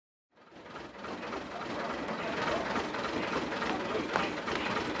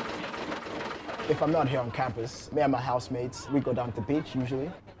If I'm not here on campus, me and my housemates, we go down to the beach usually.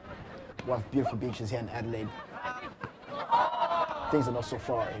 We have beautiful beaches here in Adelaide. Things are not so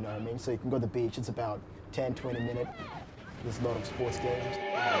far, you know what I mean? So you can go to the beach, it's about 10, 20 minutes. There's a lot of sports games.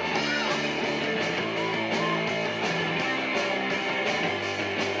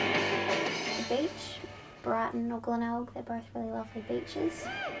 The beach, Brighton or Glenelg, they're both really lovely beaches.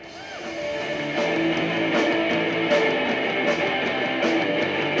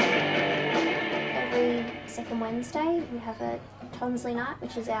 Second Wednesday we have a Tonsley night,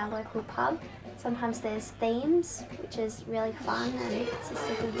 which is our local pub. Sometimes there's themes, which is really fun, and it's just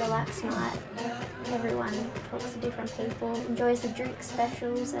a good relaxed night. Everyone talks to different people, enjoys the drink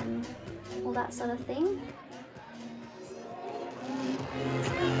specials and all that sort of thing.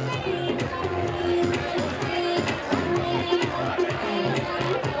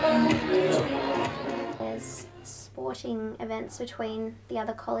 There's sporting events between the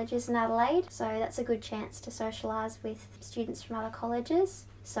other colleges in Adelaide, so that's a good chance to socialise with students from other colleges.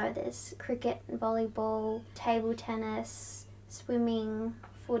 So there's cricket, volleyball, table tennis, swimming,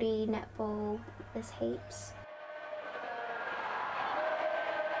 footy, netball, there's heaps.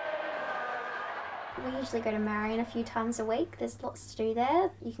 We usually go to Marion a few times a week. There's lots to do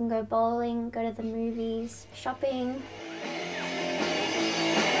there. You can go bowling, go to the movies, shopping.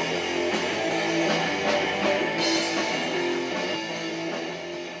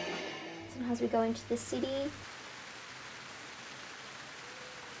 Sometimes we go into the city.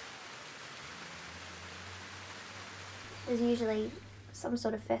 There's usually some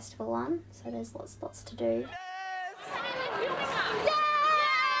sort of festival on, so there's lots to do.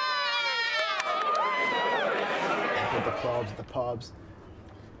 The clubs, the pubs.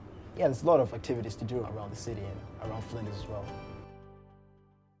 Yeah, there's a lot of activities to do around the city and around Flinders as well.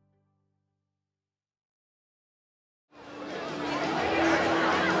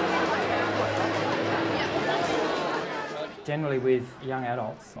 Generally with young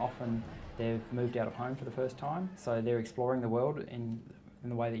adults, often they've moved out of home for the first time, so they're exploring the world in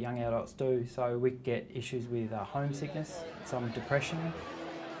the way that young adults do. So we get issues with homesickness, some depression.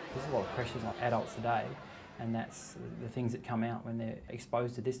 There's a lot of pressures on adults today, and that's the things that come out when they're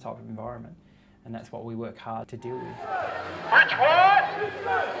exposed to this type of environment, and that's what we work hard to deal with. Which one?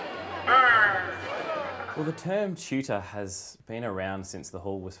 Well, the term tutor has been around since the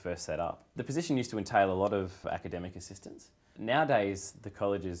hall was first set up. The position used to entail a lot of academic assistance. Nowadays, the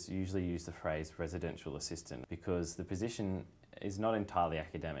colleges usually use the phrase residential assistant because the position is not entirely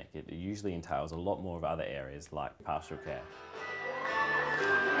academic. It usually entails a lot more of other areas like pastoral care.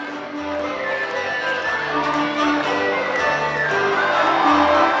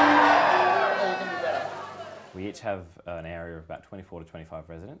 We each have an area of about 24 to 25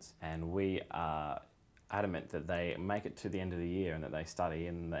 residents, and we are adamant that they make it to the end of the year and that they study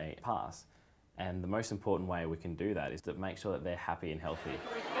and they pass. And the most important way we can do that is to make sure that they're happy and healthy.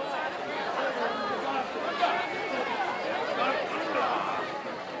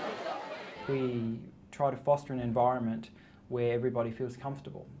 We try to foster an environment where everybody feels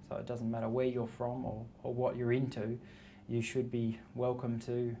comfortable. So it doesn't matter where you're from or what you're into, you should be welcome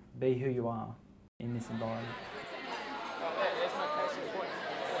to be who you are in this environment.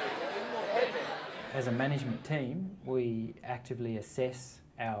 As a management team, we actively assess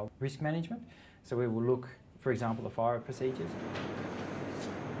our risk management. So we will look, for example, the fire procedures.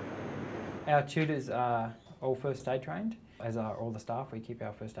 Our tutors are all first aid trained, as are all the staff. We keep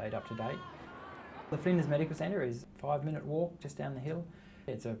our first aid up to date. The Flinders Medical Centre is a 5-minute walk just down the hill.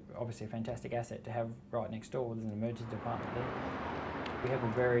 It's obviously a fantastic asset to have right next door. There's an emergency department there. We have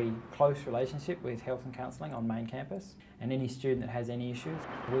a very close relationship with health and counselling on main campus, and any student that has any issues,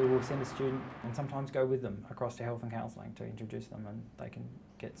 we will send a student and sometimes go with them across to health and counselling to introduce them, and they can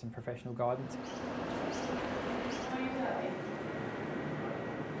get some professional guidance.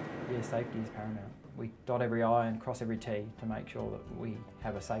 Yeah, safety is paramount. We dot every I and cross every T to make sure that we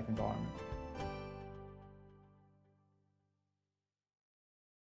have a safe environment.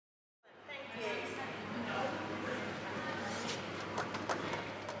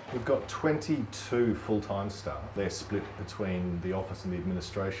 We've got 22 full-time staff. They're split between the office and the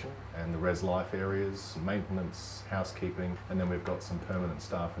administration and the res life areas, maintenance, housekeeping, and then we've got some permanent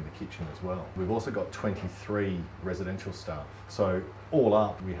staff in the kitchen as well. We've also got 23 residential staff. So all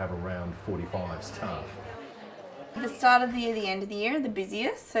up, we have around 45 staff. The start of the year, the end of the year are the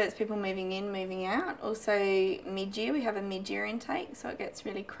busiest, so it's people moving in, moving out. Also mid-year, we have a mid-year intake, so it gets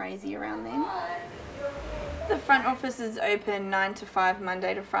really crazy around then. The front office is open 9 to 5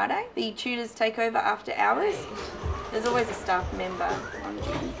 Monday to Friday. The tutors take over after hours. There's always a staff member on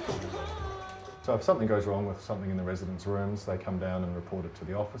duty. So if something goes wrong with something in the residents' rooms, they come down and report it to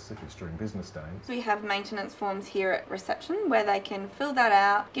the office if it's during business days. We have maintenance forms here at reception where they can fill that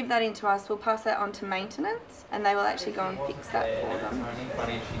out, give that in to us, we'll pass that on to maintenance and they will actually go and fix that for them.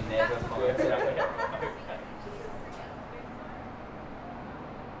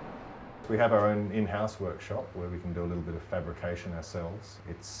 We have our own in-house workshop where we can do a little bit of fabrication ourselves.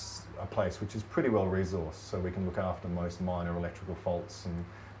 It's a place which is pretty well resourced, so we can look after most minor electrical faults and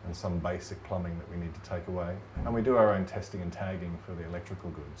some basic plumbing that we need to take away. And we do our own testing and tagging for the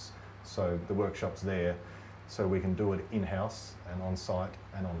electrical goods. So the workshop's there, so we can do it in-house and on-site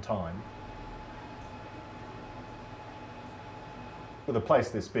and on time. With a place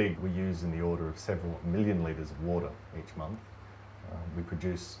this big, we use in the order of several million litres of water each month. We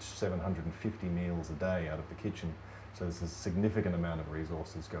produce 750 meals a day out of the kitchen, so there's a significant amount of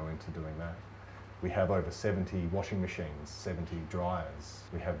resources go into doing that. We have over 70 washing machines, 70 dryers.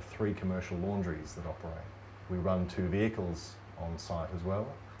 We have 3 commercial laundries that operate. We run 2 vehicles on site as well.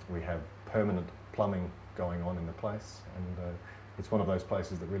 We have permanent plumbing going on in the place, and it's one of those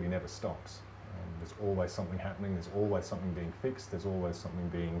places that really never stops. There's always something happening, there's always something being fixed, there's always something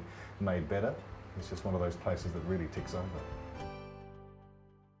being made better. It's just one of those places that really ticks over.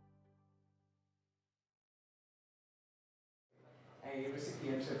 A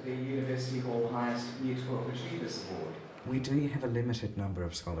recipient of the University Hall Highest Year 12 Achievers Award. We do have a limited number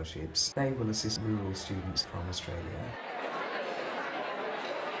of scholarships. They will assist rural students from Australia.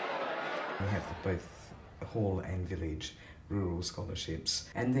 We have both Hall and Village rural scholarships.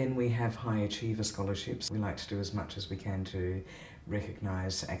 And then we have High Achiever scholarships. We like to do as much as we can to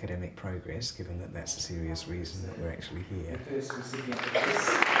recognise academic progress, given that that's a serious reason that we're actually here. The first recipient of this.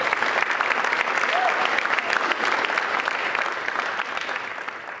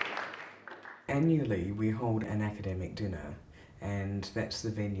 Annually, we hold an academic dinner, and that's the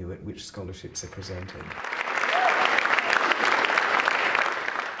venue at which scholarships are presented.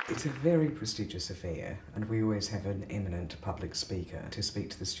 It's a very prestigious affair, and we always have an eminent public speaker to speak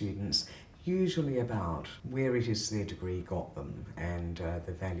to the students, usually about where it is their degree got them and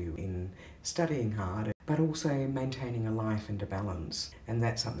the value in studying hard, but also maintaining a life and a balance. And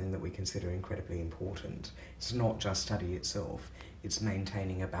that's something that we consider incredibly important. It's not just study itself, it's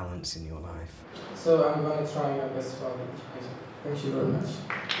maintaining a balance in your life. So I'm going to try my best for the education. Thank you very much.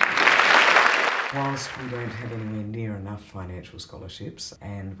 Whilst we don't have anywhere near enough financial scholarships,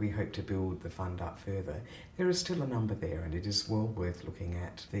 and we hope to build the fund up further, there is still a number there, and it is well worth looking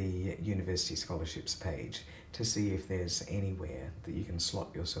at the University Scholarships page to see if there's anywhere that you can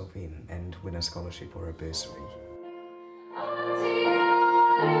slot yourself in and win a scholarship or a bursary.